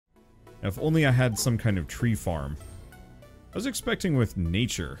If only I had some kind of tree farm. I was expecting with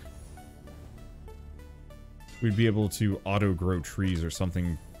nature we'd be able to auto-grow trees or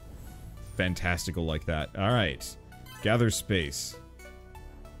something fantastical like that. Alright. Gather space.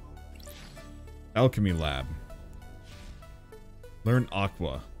 Alchemy lab. Learn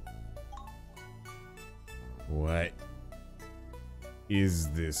aqua. What is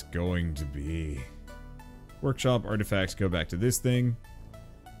this going to be? Workshop artifacts, go back to this thing.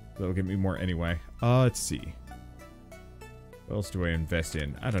 That'll give me more anyway. Let's see. What else do I invest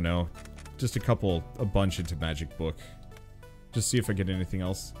in? I don't know. Just a bunch into Magic Book. Just see if I get anything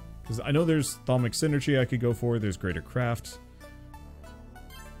else. Because I know there's Thaumic Synergy I could go for. There's Greater Craft.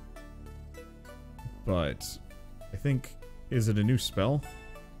 But I think... Is it a new spell?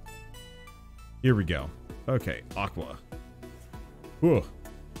 Here we go. Okay, Aqua. Whew.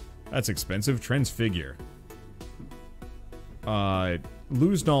 That's expensive. Transfigure.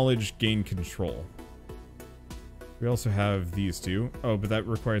 Lose knowledge, gain control. We also have these two. Oh, but that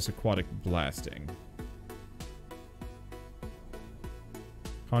requires aquatic blasting.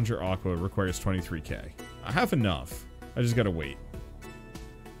 Conjure Aqua requires 23k. I have enough. I just gotta wait.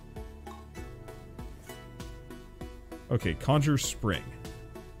 Okay, Conjure Spring.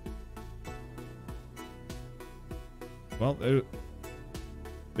 Well,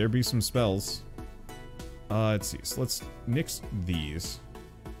 there be some spells. Let's see. So let's nix these.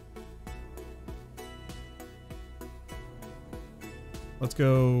 Let's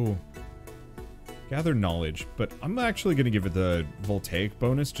go gather knowledge, but I'm actually going to give it the voltaic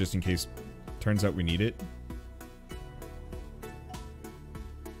bonus just in case turns out we need it.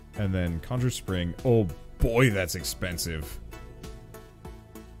 And then Conjure Spring. Oh boy, that's expensive.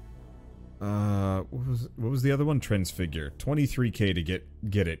 What was the other one? Transfigure. 23k to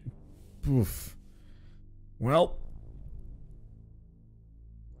get it. Oof. Well,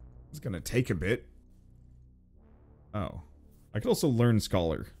 it's gonna take a bit. Oh. I could also learn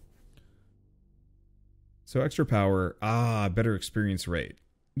Scholar. So extra power. Better experience rate.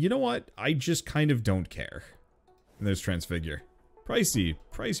 You know what? I just kind of don't care. And there's Transfigure. Pricey.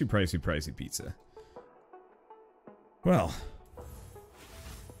 Pricey pizza. Well.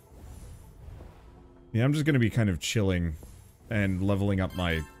 Yeah, I'm just gonna be kind of chilling and leveling up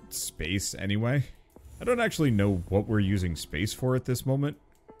my space anyway. I don't actually know what we're using space for at this moment.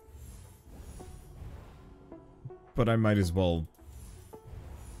 But I might as well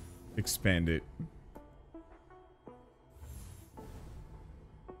expand it.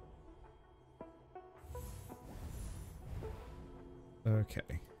 Okay.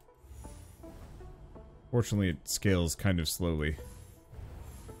 Fortunately, it scales kind of slowly.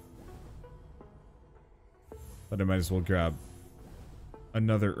 But I might as well grab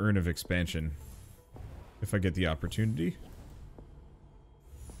another Urn of Expansion if I get the opportunity.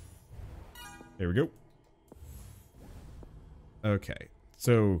 There we go. Okay,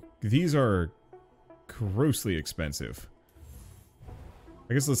 so these are grossly expensive.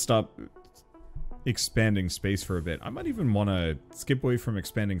 I guess let's stop expanding space for a bit. I might even want to skip away from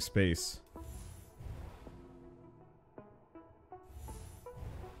expanding space.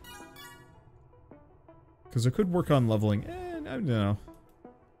 Because I could work on leveling. I don't know.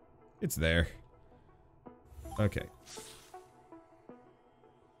 It's there. Okay.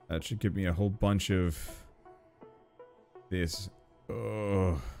 That should give me a whole bunch of this.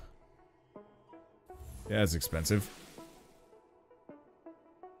 Oh. Yeah, it's expensive.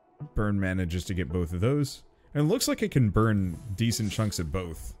 Burn mana just to get both of those. And it looks like I can burn decent chunks of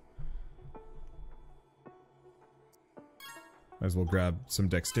both. Might as well grab some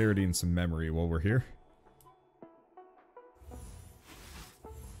dexterity and some memory while we're here.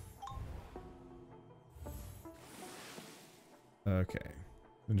 Okay.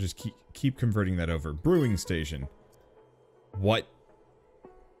 And just keep converting that over. Brewing station. What?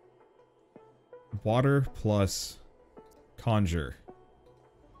 Water plus conjure.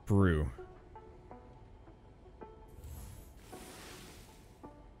 Brew.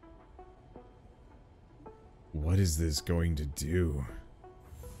 What is this going to do?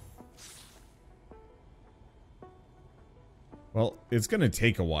 Well, it's gonna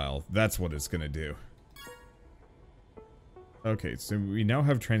take a while. That's what it's gonna do. Okay, so we now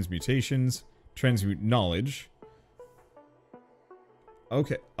have transmutations. Transmute knowledge.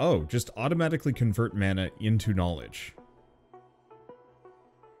 Okay. Oh, just automatically convert mana into knowledge.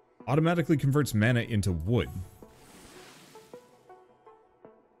 Automatically converts mana into wood.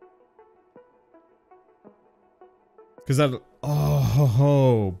 Because that...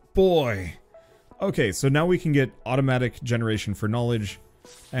 Oh, boy. Okay, so now we can get automatic generation for knowledge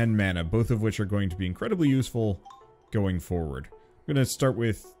and mana, both of which are going to be incredibly useful going forward. I'm going to start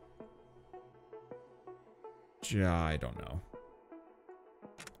with I don't know.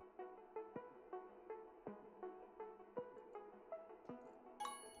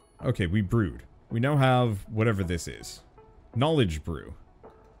 Okay, we brewed. We now have whatever this is. Knowledge brew.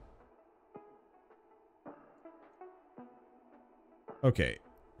 Okay.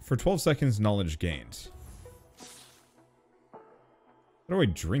 For 12 seconds, knowledge gained. How do I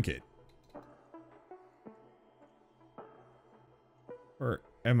drink it? Or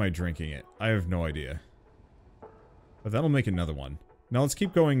am I drinking it? I have no idea. But that'll make another one. Now let's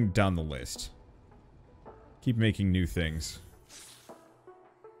keep going down the list. Keep making new things.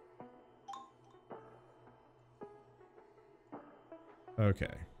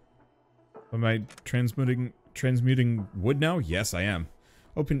 Okay. Am I transmuting wood now? Yes, I am.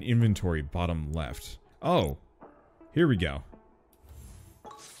 Open inventory, bottom left. Oh, here we go.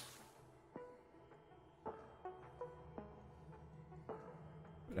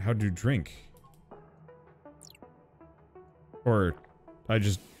 How do you drink? Or,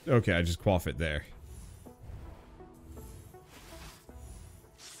 okay, I just quaff it there.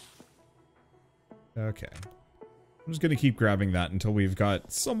 Okay. I'm just gonna keep grabbing that until we've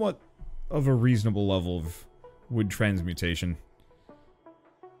got somewhat of a reasonable level of wood transmutation.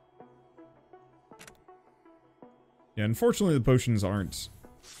 Yeah, unfortunately the potions aren't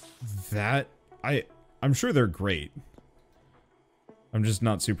that... I'm sure they're great. I'm just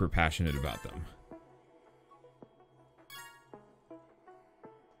not super passionate about them.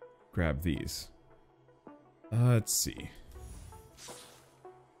 Grab these. Let's see.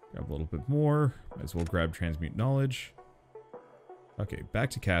 Grab a little bit more. Might as well grab transmute knowledge. Okay, back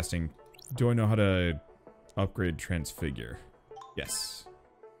to casting. Do I know how to upgrade transfigure? Yes.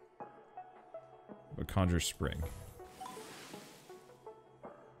 A conjure spring.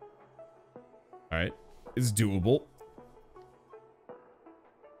 Alright. It's doable. I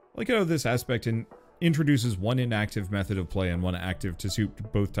like how this aspect introduces one inactive method of play and one active to suit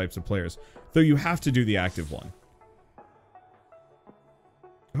both types of players. Though you have to do the active one.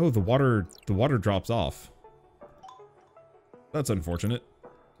 Oh, the water drops off. That's unfortunate.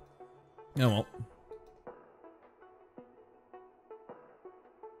 Oh well.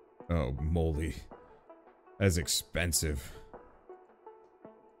 Oh, moldy. That's expensive.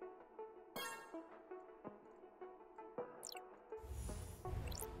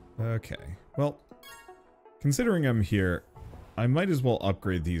 Okay, well, considering I'm here, I might as well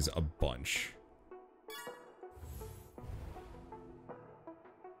upgrade these a bunch.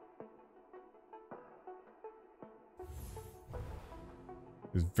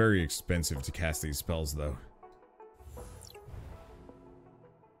 It's very expensive to cast these spells, though.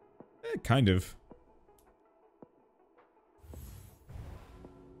 Kind of.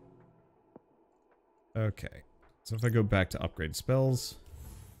 Okay, so if I go back to upgrade spells...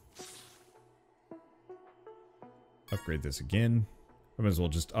 Upgrade this again. I might as well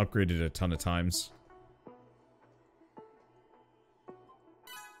just upgrade it a ton of times.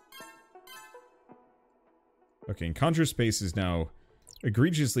 Okay, and Conjure space is now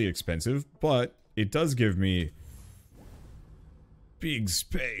egregiously expensive, but it does give me big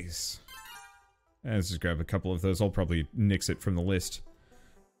space. And let's just grab a couple of those. I'll probably nix it from the list.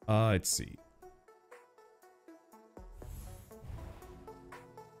 Let's see.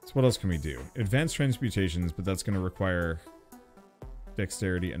 So what else can we do? Advanced transmutations, but that's going to require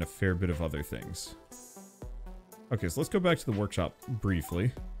dexterity and a fair bit of other things. Okay, so let's go back to the workshop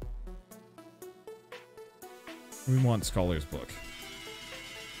briefly. We want Scholar's Book.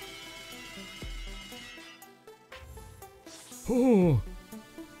 Oh!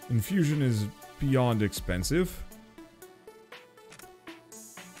 Infusion is beyond expensive.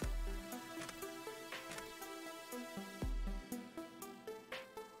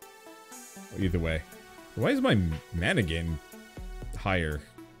 Either way. Why is my mana gain higher?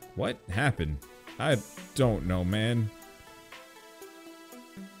 What happened? I don't know, man.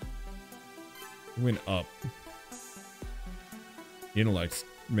 It went up. Intellects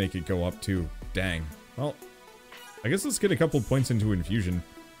make it go up too. Dang. Well, I guess let's get a couple points into infusion.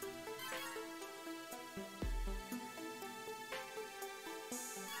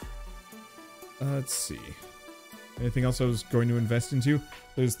 Let's see. Anything else I was going to invest into?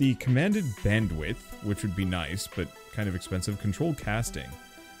 There's the commanded bandwidth, which would be nice, but kind of expensive. Control casting.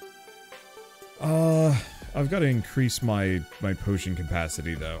 I've got to increase my potion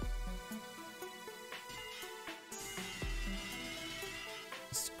capacity, though.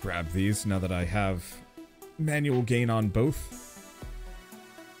 Let's grab these now that I have manual gain on both.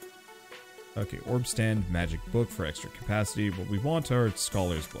 Okay, Orb Stand, Magic Book for extra capacity. What we want are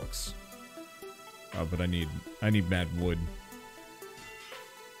Scholar's Books. Oh, but I need mad wood.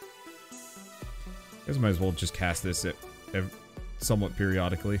 guess I might as well just cast this somewhat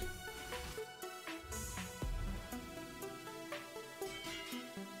periodically.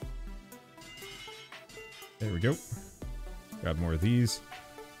 There we go. Grab more of these.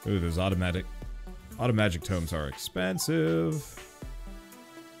 Ooh, those automagic tomes are expensive.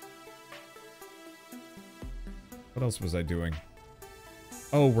 What else was I doing?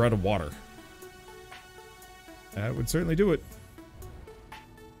 Oh, we're out of water. That would certainly do it.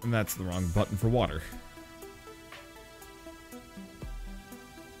 And that's the wrong button for water.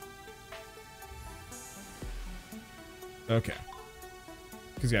 Okay.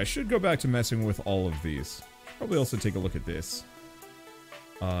 Because, yeah, I should go back to messing with all of these. Should probably also take a look at this.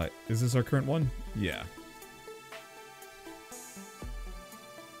 Is this our current one? Yeah.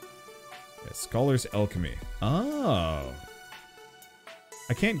 Yeah, Scholar's Alchemy. Oh.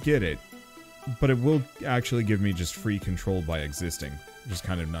 I can't get it, but it will actually give me just free control by existing, which is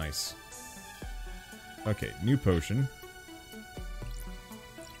kind of nice. Okay, new potion.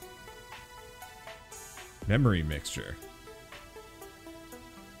 Memory mixture.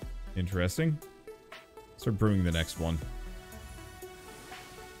 Interesting. Start brewing the next one.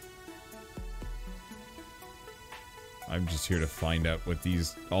 I'm just here to find out what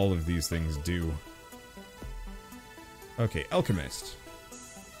all of these things do. Okay, Alchemist.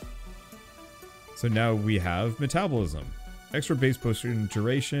 So now we have Metabolism. Extra base potion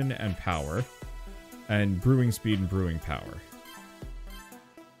duration and power. And brewing speed and brewing power.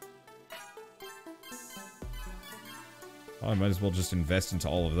 Oh, I might as well just invest into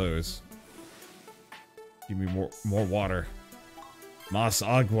all of those. Give me more water. Mas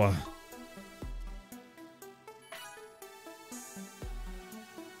agua.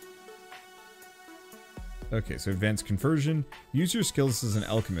 Okay, so advanced conversion. Use your skills as an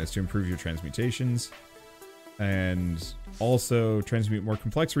alchemist to improve your transmutations. And also transmute more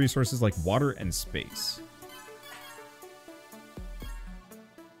complex resources like water and space.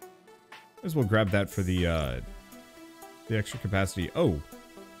 Might as well grab that for the extra capacity. Oh,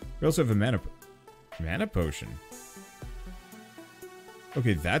 we also have a mana potion.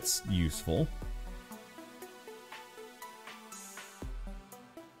 Okay, that's useful.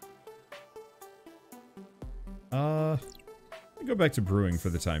 Let me go back to brewing for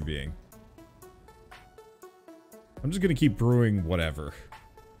the time being. I'm just gonna keep brewing whatever.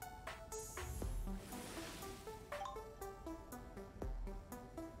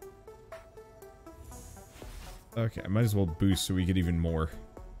 Okay, I might as well boost so we get even more.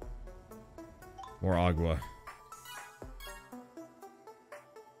 More agua.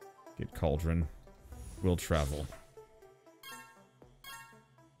 Get cauldron. Will travel.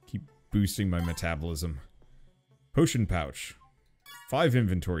 Keep boosting my metabolism. Potion pouch. 5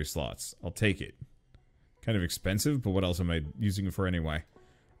 inventory slots. I'll take it. Kind of expensive, but what else am I using it for anyway?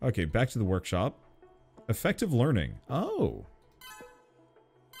 Okay, back to the workshop. Effective learning. Oh.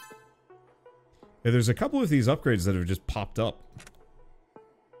 Yeah, there's a couple of these upgrades that have just popped up.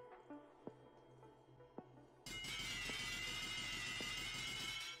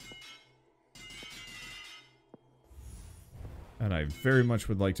 And I very much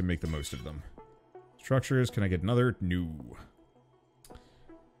would like to make the most of them. Structures, can I get another? No.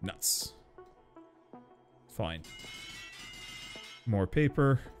 Nuts. Fine. More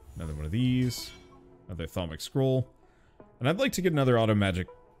paper. Another one of these. Another Thaumic Scroll. And I'd like to get another auto magic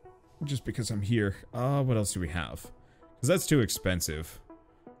just because I'm here. What else do we have? Because that's too expensive.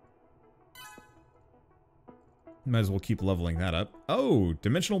 Might as well keep leveling that up. Oh,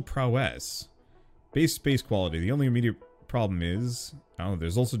 Dimensional Prowess. Base space quality. The only immediate problem is... oh,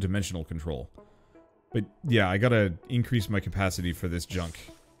 there's also dimensional control. But yeah, I gotta increase my capacity for this junk.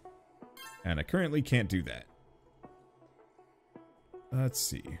 And I currently can't do that. Let's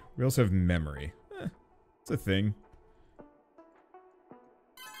see. We also have memory. It's a thing.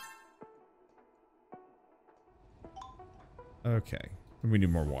 Okay. We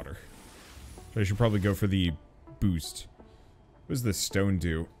need more water. So I should probably go for the boost. What does the stone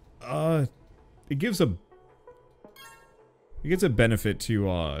do? It gives a... it gives a benefit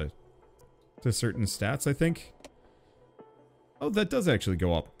to certain stats, I think. Oh, that does actually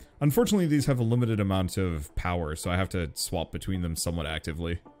go up. Unfortunately, these have a limited amount of power, so I have to swap between them somewhat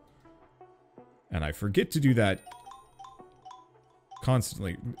actively. And I forget to do that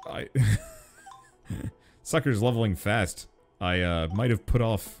constantly. Sucker's leveling fast. I might have put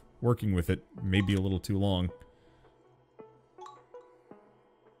off working with it maybe a little too long.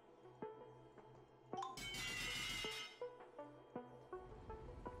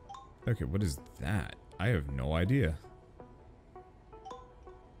 Okay, what is that? I have no idea.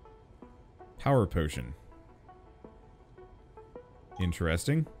 Power potion.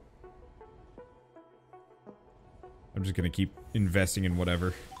 Interesting. I'm just gonna keep investing in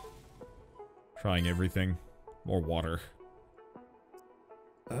whatever. Trying everything. More water.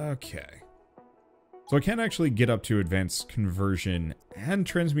 Okay. So I can actually get up to advanced conversion and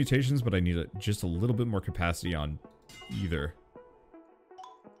transmutations, but I need just a little bit more capacity on either.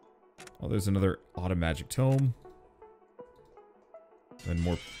 Oh, there's another automagic tome. And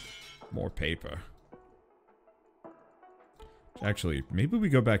more paper. Actually, maybe we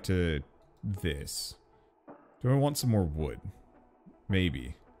go back to this. Do I want some more wood?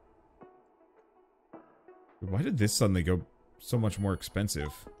 Maybe. Why did this suddenly go so much more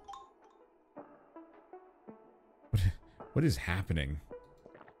expensive? What is happening?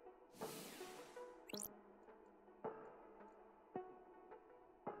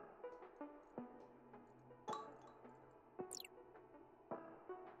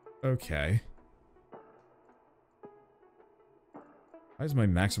 Okay. Why is my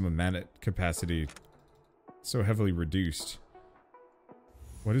maximum mana capacity so heavily reduced?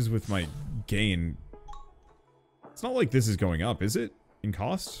 What is with my gain? It's not like this is going up, is it? In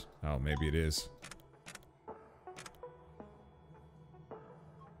cost? Oh, maybe it is.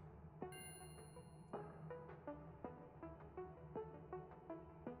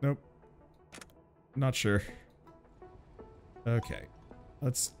 Nope. Not sure. Okay.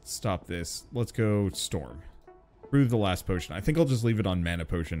 Let's stop this. Let's go Storm. Brew the last potion. I think I'll just leave it on Mana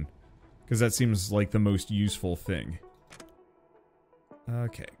Potion, because that seems like the most useful thing.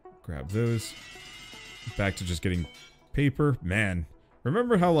 Okay. Grab those. Back to just getting paper. Man.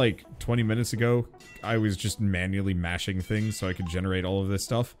 Remember how, like, 20 minutes ago, I was just manually mashing things so I could generate all of this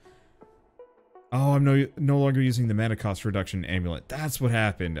stuff? Oh, I'm no longer using the mana cost reduction amulet. That's what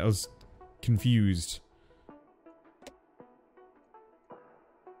happened. I was confused.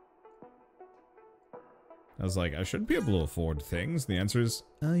 I was like, I should be able to afford things. The answer is,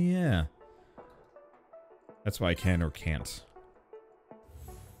 oh yeah. That's why I can or can't.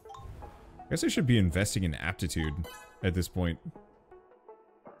 I guess I should be investing in aptitude at this point.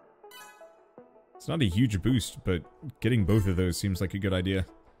 It's not a huge boost, but getting both of those seems like a good idea.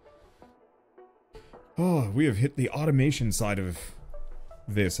 Oh, we have hit the automation side of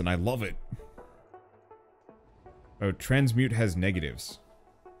this, and I love it. Oh, transmute has negatives.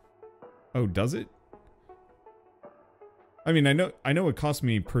 Oh, does it? I mean, I know it costs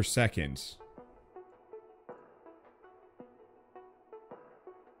me per second.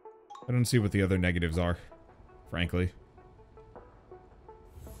 I don't see what the other negatives are, frankly.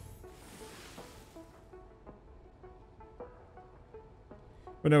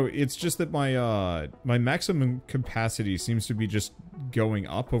 But no, it's just that my my maximum capacity seems to be just going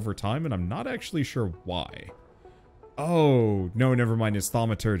up over time, and I'm not actually sure why. Oh, no, never mind, it's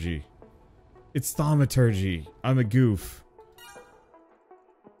thaumaturgy. It's thaumaturgy. I'm a goof.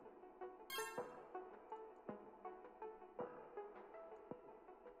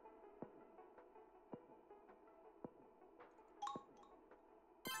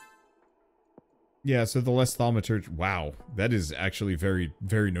 Yeah, so the less thaumaturgy... Wow, that is actually very,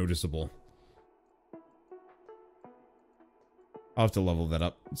 very noticeable. I'll have to level that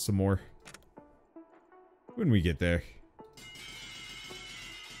up some more when we get there.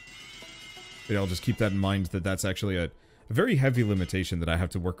 But I'll just keep that in mind, that that's actually a very heavy limitation that I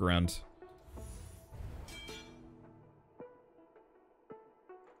have to work around.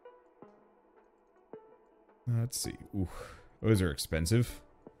 Let's see. Ooh, those are expensive.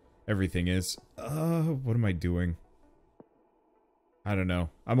 Everything is. What am I doing? I don't know.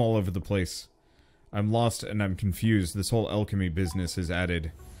 I'm all over the place. I'm lost and I'm confused. This whole alchemy business has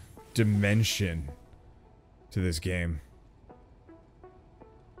added dimension to this game.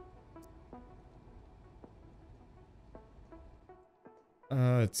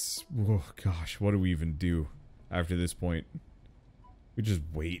 It's... Oh, gosh, what do we even do after this point? We just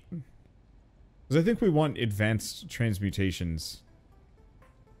wait. Because I think we want advanced transmutations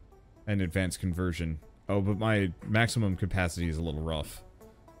and advanced conversion. Oh, but my maximum capacity is a little rough.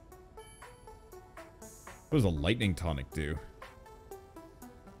 What does a lightning tonic do?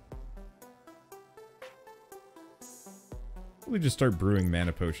 We just start brewing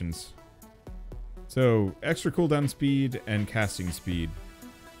mana potions. So, extra cooldown speed and casting speed.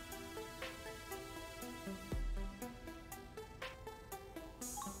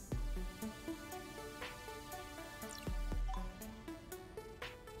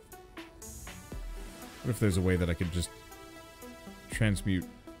 What if there's a way that I could just transmute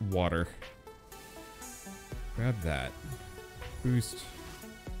water? Grab that. Boost.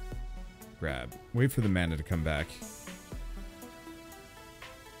 Grab. Wait for the mana to come back.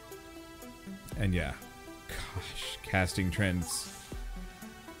 And yeah. Gosh, casting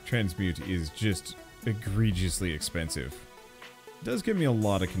transmute is just egregiously expensive. It does give me a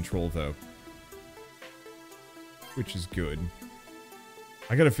lot of control, though. Which is good.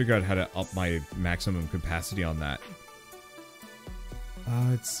 I gotta figure out how to up my maximum capacity on that.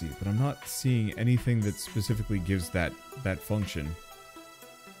 Let's see, but I'm not seeing anything that specifically gives that function.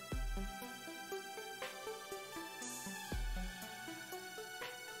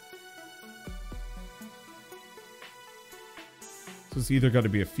 So it's either got to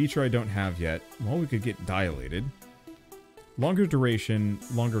be a feature I don't have yet. Well, we could get dilated. Longer duration,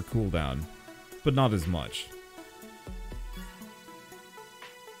 longer cooldown, but not as much.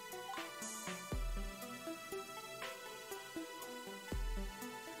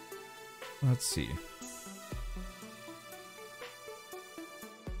 Let's see.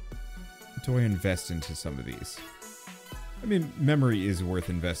 Do I invest into some of these? I mean, memory is worth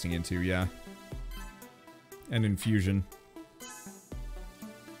investing into, yeah. And infusion.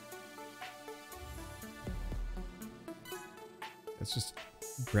 Let's just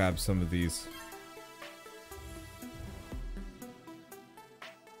grab some of these.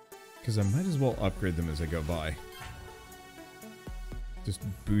 Because I might as well upgrade them as I go by. Just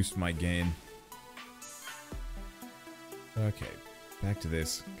boost my gain. Okay, back to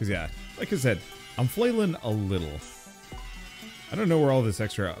this. Because yeah, like I said, I'm flailing a little. I don't know where all this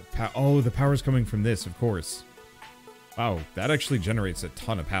extra oh, the power's coming from this, of course. Wow, that actually generates a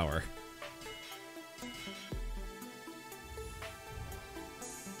ton of power.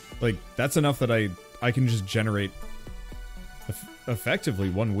 Like, that's enough that I can just generate effectively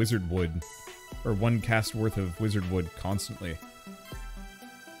one wizard wood, or one cast worth of wizard wood constantly.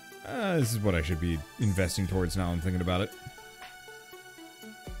 This is what I should be investing towards now I'm thinking about it.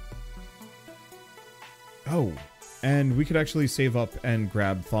 Oh, and we could actually save up and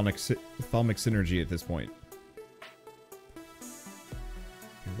grab Thaumic Synergy at this point.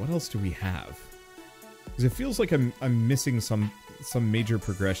 What else do we have? Because it feels like I'm missing some major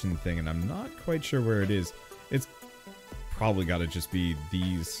progression thing, and I'm not quite sure where it is. It's probably got to just be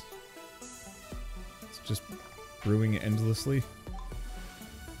these. It's just brewing endlessly.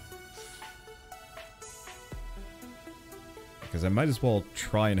 Because I might as well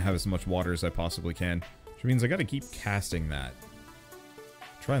try and have as much water as I possibly can. Which means I gotta keep casting that.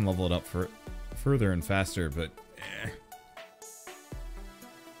 Try and level it up for further and faster, but eh.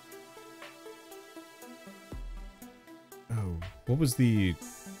 Oh, what was the...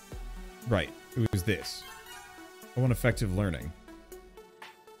 Right, it was this. I want effective learning.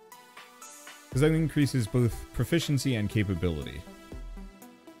 Because that increases both proficiency and capability.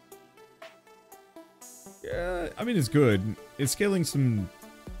 Yeah, I mean, it's good. It's scaling some...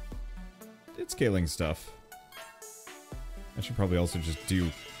 It's scaling stuff. I should probably also just do...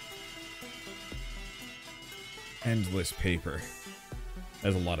 endless paper.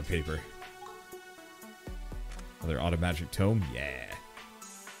 That's a lot of paper. Another automagic tome? Yeah.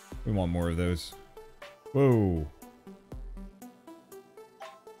 We want more of those. Whoa.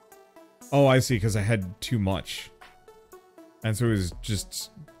 Oh, I see, because I had too much. And so it was just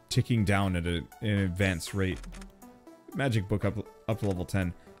ticking down at an advanced rate. Magic book up to level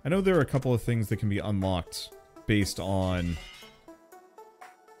 10. I know there are a couple of things that can be unlocked based on...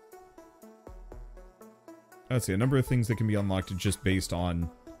 Let's see, a number of things that can be unlocked just based on...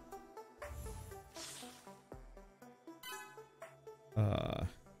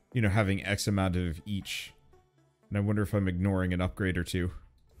 you know, having X amount of each. And I wonder if I'm ignoring an upgrade or two.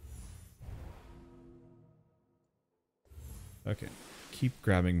 Okay. Keep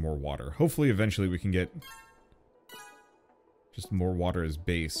grabbing more water. Hopefully eventually we can get just more water as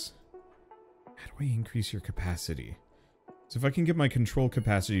base. How do I increase your capacity? So if I can get my control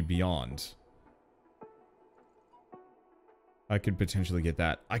capacity beyond, I could potentially get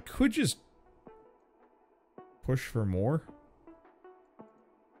that. I could just push for more.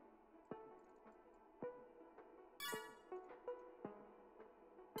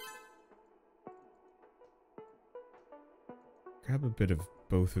 Grab a bit of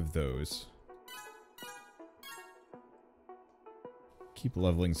both of those. Keep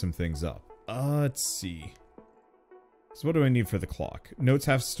leveling some things up. Let's see. So what do I need for the clock? Notes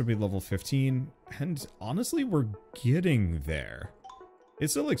has to be level 15. And honestly, we're getting there.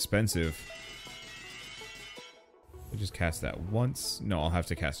 It's still expensive. I just cast that once. No, I'll have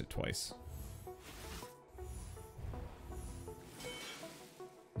to cast it twice.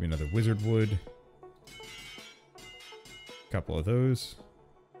 Maybe another wizard wood. Couple of those.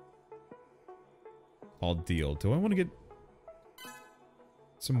 I'll deal. Do I want to get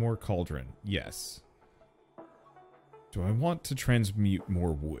some more cauldron? Yes. Do I want to transmute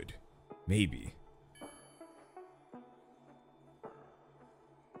more wood? Maybe.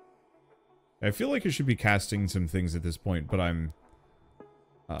 I feel like I should be casting some things at this point, but I'm...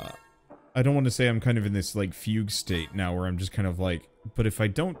 I don't want to say I'm kind of in this, like, fugue state now where I'm just kind of like, but if I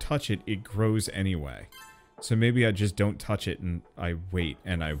don't touch it, it grows anyway. So maybe I just don't touch it and I wait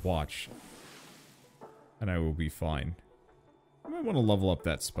and I watch. And I will be fine. I might want to level up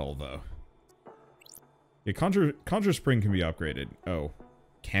that spell, though. Yeah, Conjure Spring can be upgraded. Oh.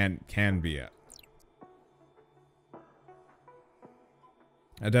 Can be it.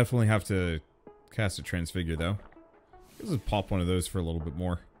 I definitely have to cast a Transfigure, though. Let's just pop one of those for a little bit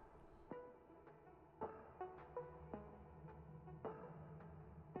more.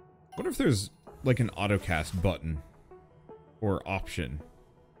 I wonder if there's, like, an autocast button. Or option.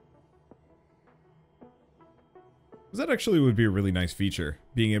 That actually would be a really nice feature.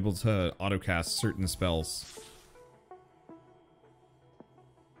 Being able to autocast certain spells.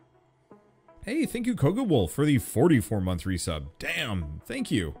 Hey, thank you Koga Wolf for the 44-month resub. Damn, thank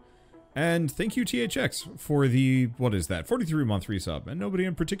you. And thank you THX for the, what is that, 43-month resub. And nobody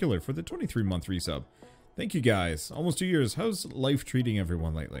in particular for the 23-month resub. Thank you guys. Almost 2 years. How's life treating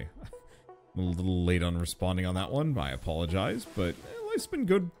everyone lately? I'm a little late on responding on that one. I apologize, but life's been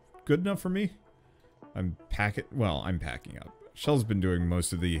good enough for me. I'm packing up. Shell's been doing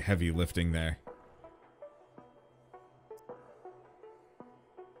most of the heavy lifting there.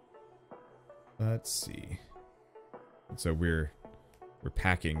 Let's see. So we're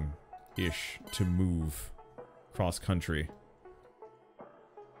packing-ish to move cross-country.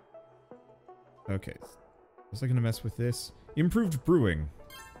 Okay. Was I gonna mess with this? Improved brewing.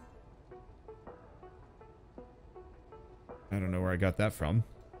 I don't know where I got that from,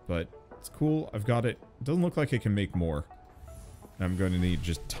 but it's cool. I've got it. It doesn't look like I can make more. I'm going to need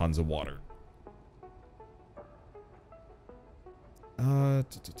just tons of water. I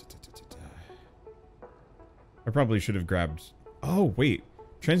probably should have grabbed... Oh, wait.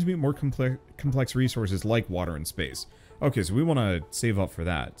 Transmute more complex resources like water and space. Okay, so we want to save up for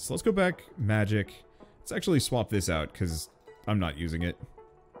that. So let's go back. Magic. Let's actually swap this out, because I'm not using it.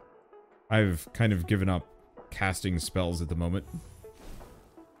 I've kind of given up casting spells at the moment.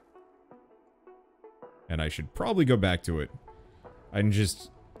 And I should probably go back to it. I'm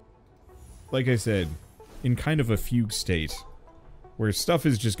just, like I said, in kind of a fugue state. Where stuff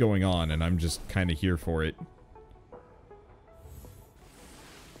is just going on, and I'm just kind of here for it.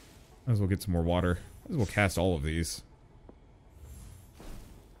 Might as well get some more water. Might as well cast all of these.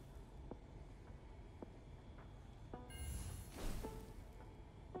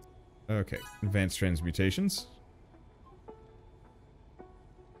 Okay, advanced transmutations.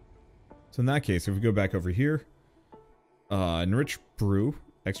 So in that case, if we go back over here, enrich brew,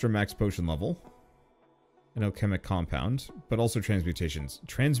 extra max potion level, an alchemic compound, but also transmutations.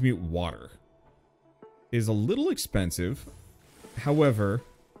 Transmute water is a little expensive, however,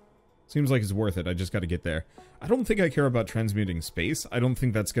 seems like it's worth it. I just got to get there. I don't think I care about transmuting space. I don't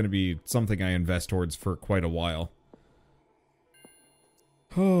think that's going to be something I invest towards for quite a while.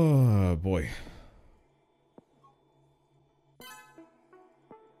 Oh boy.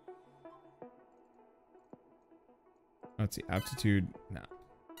 Let's see, aptitude, no.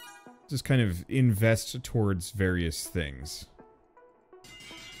 Just kind of invest towards various things.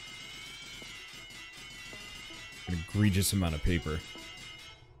 An egregious amount of paper.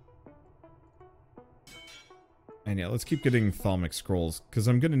 And yeah, let's keep getting Thalmic Scrolls, because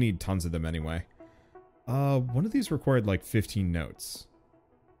I'm going to need tons of them anyway. One of these required like 15 notes.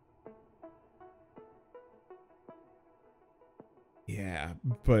 Yeah,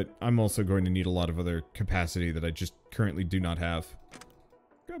 but I'm also going to need a lot of other capacity that I just currently do not have.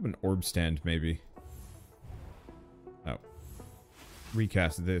 Grab an orb stand, maybe. Oh.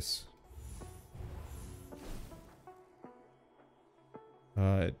 Recast this. Do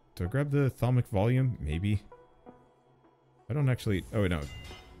I grab the Thalmic Volume? Maybe. I don't actually... Oh, no.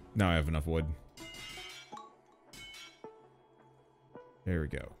 Now I have enough wood. There we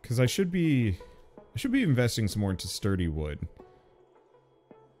go. Because I should be investing some more into sturdy wood.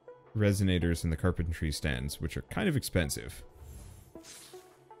 Resonators and the carpentry stands, which are kind of expensive.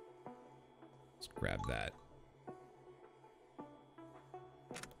 Let's grab that.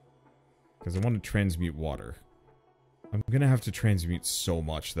 Because I want to transmute water. I'm going to have to transmute so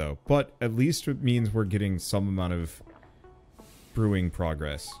much, though. But at least it means we're getting some amount of brewing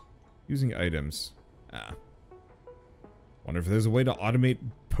progress. Using items. Ah. Wonder if there's a way to automate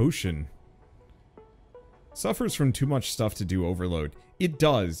potion. Suffers from too much stuff to do overload. It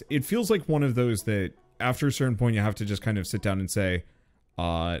does. It feels like one of those that after a certain point you have to just kind of sit down and say,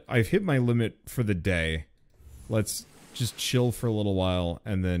 I've hit my limit for the day. Let's just chill for a little while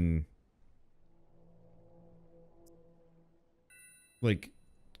and then like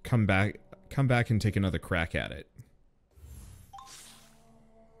come back come back and take another crack at it.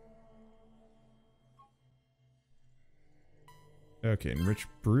 Okay, enrich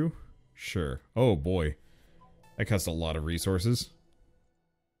brew? Sure. Oh boy. That costs a lot of resources.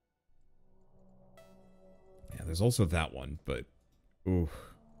 Yeah, there's also that one, but... Ooh.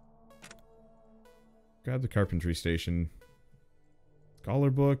 Grab the carpentry station. Scholar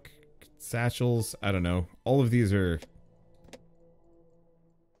book. Satchels. I don't know. All of these are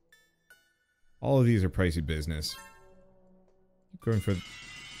pricey business. Keep going for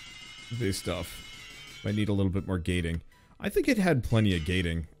this stuff. Might need a little bit more gating. I think it had plenty of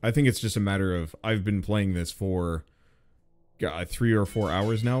gating. I think it's just a matter of I've been playing this for 3 or 4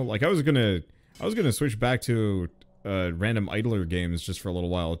 hours now. Like I was gonna switch back to random idler games just for a little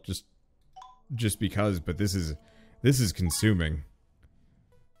while, just because. But this is consuming,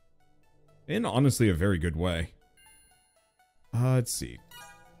 in honestly a very good way. Let's see.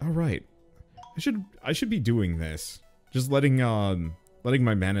 All right, I should be doing this. Just letting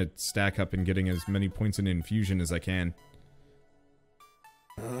my mana stack up and getting as many points in infusion as I can.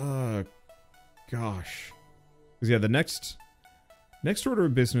 Gosh. Because yeah, the next order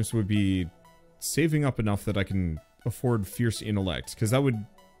of business would be saving up enough that I can afford fierce intellect, because that would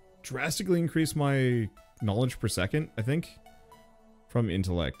drastically increase my knowledge per second, I think, from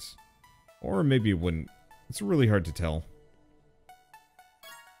intellect. Or maybe it wouldn't. It's really hard to tell.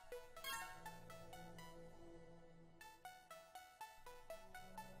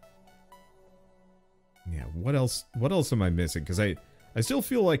 Yeah, what else am I missing? Because I still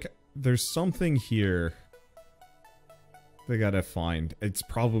feel like there's something here they gotta find. It's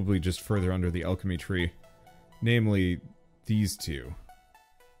probably just further under the alchemy tree. Namely, these two.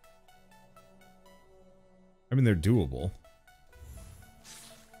 I mean, they're doable.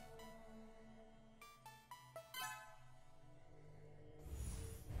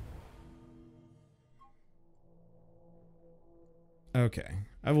 Okay.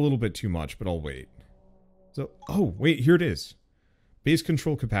 I have a little bit too much, but I'll wait. So, oh, wait, here it is. Base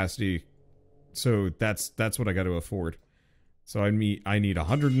control capacity. So that's what I got to afford. So I need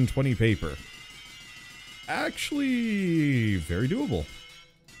 120 paper. Actually, very doable.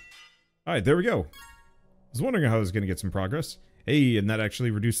 Alright, there we go. I was wondering how I was going to get some progress. Hey, and that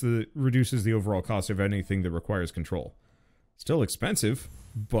actually reduces the overall cost of anything that requires control. Still expensive,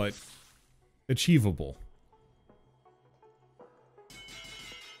 but achievable.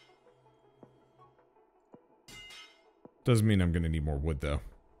 Doesn't mean I'm going to need more wood, though.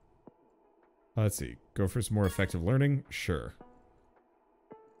 Let's see. Go for some more effective learning? Sure.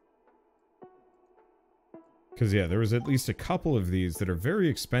 Because, yeah, there was at least a couple of these that are very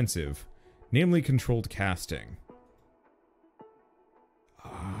expensive. Namely, controlled casting.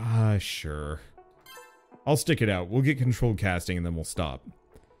 Sure. I'll stick it out. We'll get controlled casting and then we'll stop.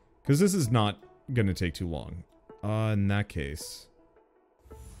 Because this is not going to take too long. In that case...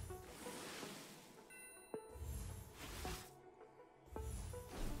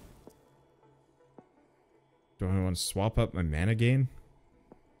 do I want to swap up my mana gain?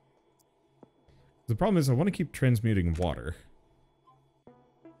 The problem is I want to keep transmuting water.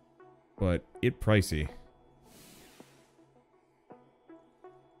 But it's pricey.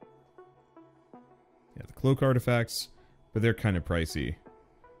 Yeah, the cloak artifacts, but they're kind of pricey.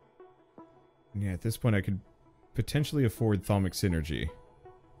 And yeah, at this point I could potentially afford Thaumic Synergy.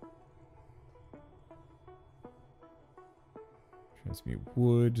 Transmute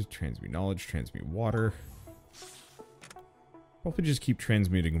wood, transmute knowledge, transmute water. Probably just keep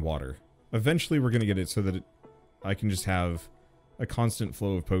transmuting water. Eventually we're going to get it so that I can just have a constant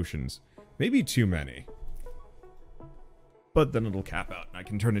flow of potions. Maybe too many. But then it'll cap out and I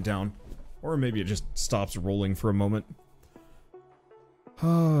can turn it down. Or maybe it just stops rolling for a moment.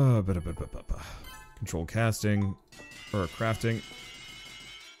 Control casting. Or crafting.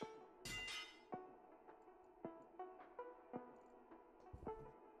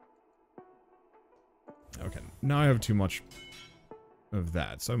 Okay, now I have too much of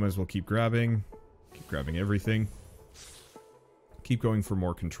that, so I might as well keep grabbing everything. Keep going for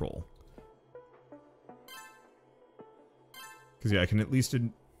more control. Because yeah, I can at least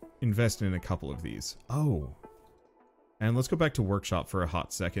invest in a couple of these. Oh. And let's go back to workshop for a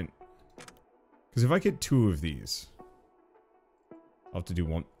hot second. Because if I get 2 of these, I'll have to do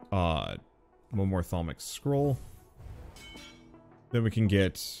one more Thaumic Scroll. Then we can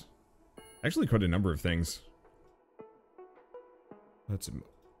get actually quite a number of things.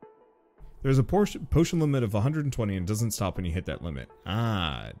 There's a potion limit of 120 and doesn't stop when you hit that limit.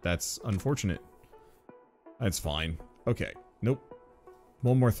 That's unfortunate. That's fine. Okay. Nope.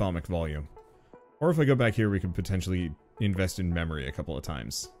 One more Thaumic volume. Or if I go back here, we could potentially invest in memory a couple of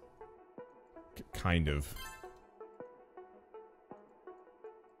times. kind of.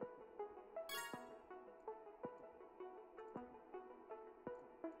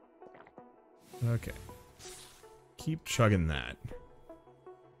 Okay. Keep chugging that.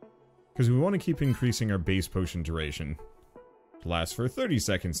 Because we want to keep increasing our base potion duration. It lasts for 30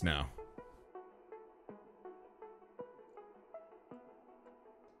 seconds now.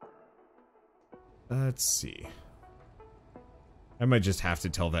 Let's see. I might just have to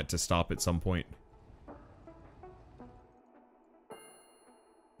tell that to stop at some point.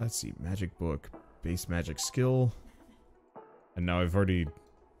 Let's see. Magic book. Base magic skill. And now I've already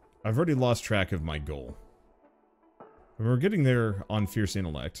lost track of my goal. We're getting there on Fierce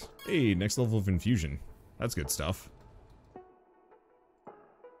Intellect. Hey, next level of infusion. That's good stuff.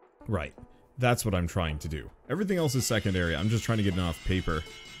 Right. That's what I'm trying to do. Everything else is secondary. I'm just trying to get enough paper.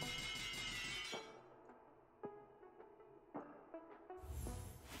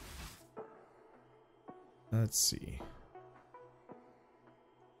 Let's see.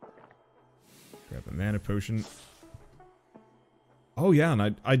 Grab a mana potion. Oh yeah,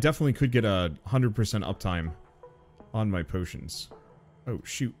 and I definitely could get a 100% uptime on my potions. Oh,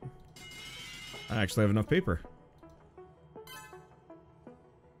 shoot. I actually have enough paper.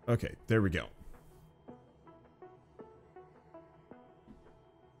 Okay, there we go.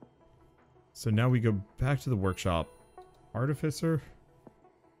 So now we go back to the workshop. Artificer?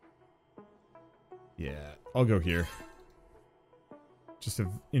 Yeah, I'll go here. Just to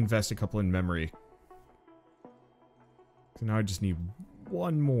invest a couple in memory. So now I just need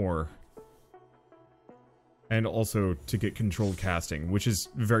one more. And also to get controlled casting, which is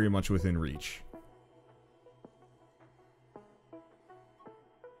very much within reach.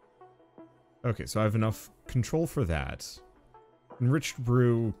 Okay, so I have enough control for that. Enriched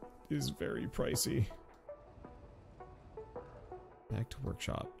brew is very pricey. Back to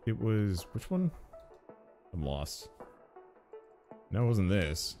workshop. It was... which one? I'm lost. No, it wasn't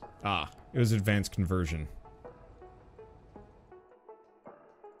this. Ah, it was advanced conversion.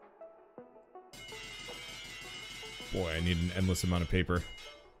 Boy, I need an endless amount of paper.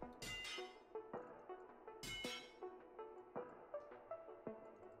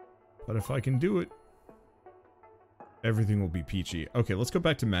 But if I can do it, everything will be peachy. Okay, let's go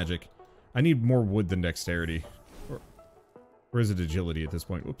back to magic. I need more wood than dexterity. Or is it agility at this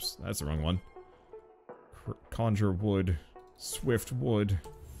point? Whoops, that's the wrong one. Conjure wood. Swift wood.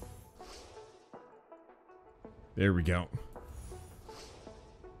 There we go.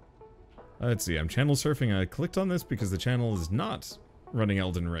 Let's see, I'm channel surfing. I clicked on this because the channel is not running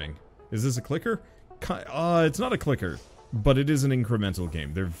Elden Ring. Is this a clicker? It's not a clicker, but it is an incremental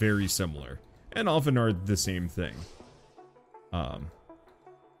game. They're very similar, and often are the same thing.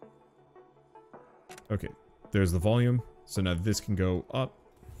 Okay, there's the volume. So now this can go up.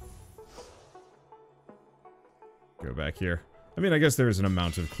 Go back here. I mean, I guess there is an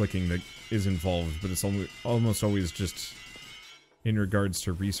amount of clicking that is involved, but it's almost always just in regards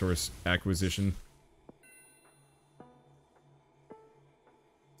to resource acquisition.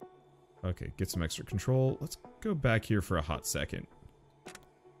 Okay, get some extra control. Let's go back here for a hot second.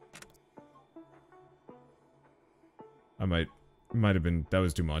 Might have been, that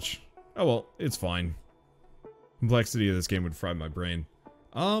was too much. Oh well, it's fine. Complexity of this game would fry my brain.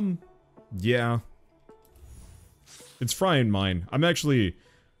 Yeah. It's frying mine. I'm actually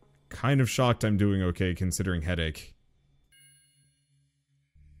kind of shocked I'm doing okay considering headache.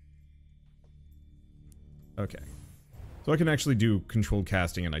 Okay. So I can actually do controlled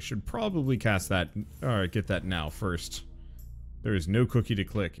casting, and I should probably cast that. Alright, get that now first. There is no cookie to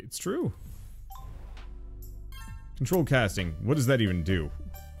click. It's true. Controlled casting. What does that even do?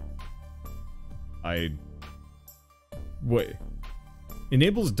 What?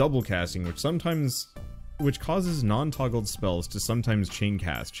 Enables double casting, which causes non-toggled spells to sometimes chain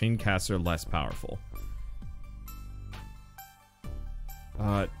cast. Chain casts are less powerful.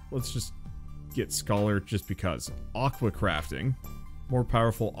 Let's just get Scholar just because. Aqua crafting. More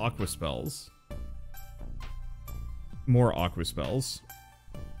powerful aqua spells. More aqua spells.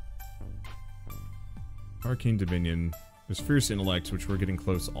 Arcane Dominion. There's Fierce Intellect, which we're getting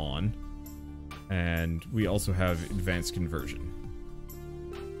close on. And we also have Advanced Conversion.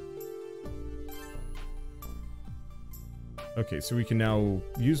 Okay, so we can now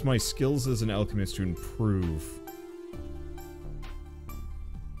use my skills as an alchemist to improve.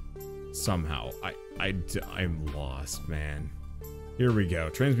 Somehow. I'm lost, man. Here we go.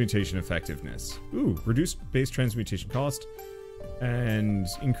 Transmutation effectiveness. Ooh, reduced base transmutation cost. And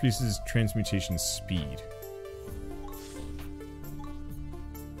increases transmutation speed.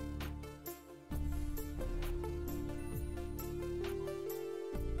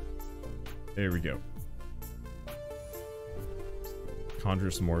 There we go.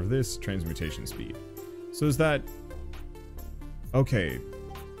 Conjure some more of this. Transmutation speed. So is that... Okay.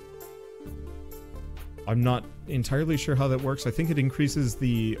 I'm not entirely sure how that works. I think it increases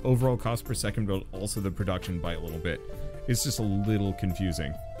the overall cost per second, but also the production by a little bit. It's just a little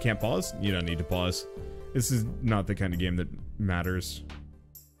confusing. Can't pause? You don't need to pause. This is not the kind of game that matters.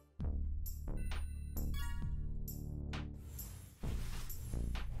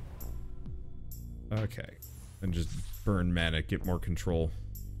 Okay. And just burn mana, get more control.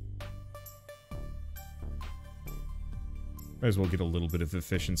 Might as well get a little bit of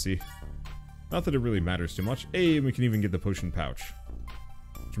efficiency. Not that it really matters too much. Hey, and we can even get the potion pouch.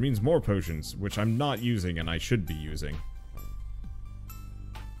 Which means more potions, which I'm not using and I should be using.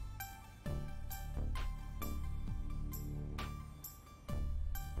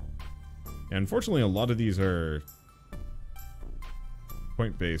 And unfortunately, a lot of these are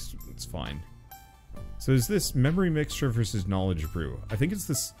point-based. It's fine. So is this memory mixture versus knowledge brew? I think it's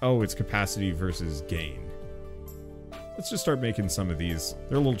this... Oh, it's capacity versus gain. Let's just start making some of these.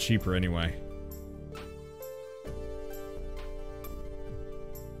 They're a little cheaper anyway.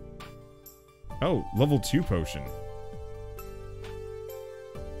 Oh, level 2 potion.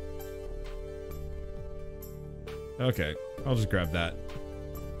 Okay, I'll just grab that.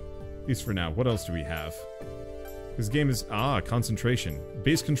 At least for now. What else do we have? This game is... Ah, concentration.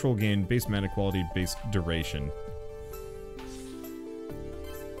 Base control gain, base mana quality, base duration.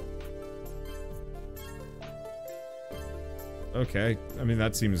 Okay, I mean,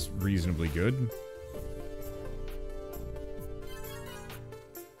 that seems reasonably good.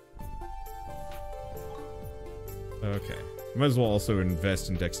 Okay. Might as well also invest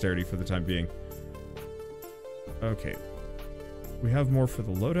in dexterity for the time being. Okay. We have more for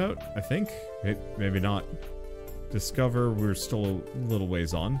the loadout, I think. Maybe not. Discover, we're still a little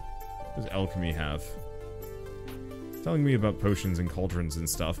ways on. What does alchemy have? It's telling me about potions and cauldrons and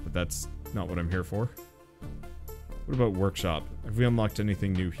stuff, but that's not what I'm here for. What about workshop? Have we unlocked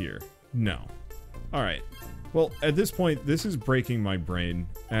anything new here? No. Alright. Well, at this point, this is breaking my brain,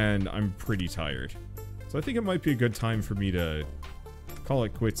 and I'm pretty tired. So I think it might be a good time for me to call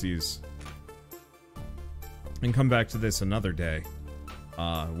it quitsies. And come back to this another day.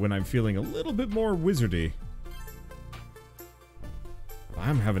 When I'm feeling a little bit more wizardy.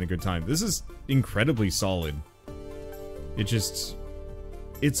 I'm having a good time. This is incredibly solid. It just...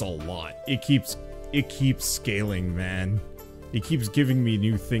 It's a lot. It keeps scaling, man. It keeps giving me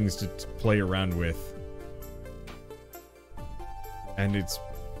new things to play around with. And it's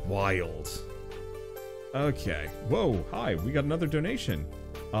wild. Okay. Whoa, hi, we got another donation.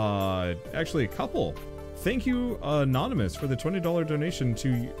 Actually a couple. Thank you, Anonymous, for the $20 donation to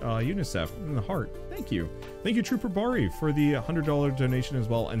UNICEF in the heart. Thank you. Thank you, Trooper Bari, for the $100 donation as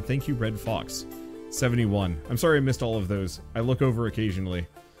well. And thank you, Red Fox, 71. I'm sorry I missed all of those. I look over occasionally.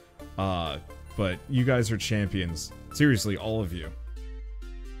 But you guys are champions. Seriously, all of you.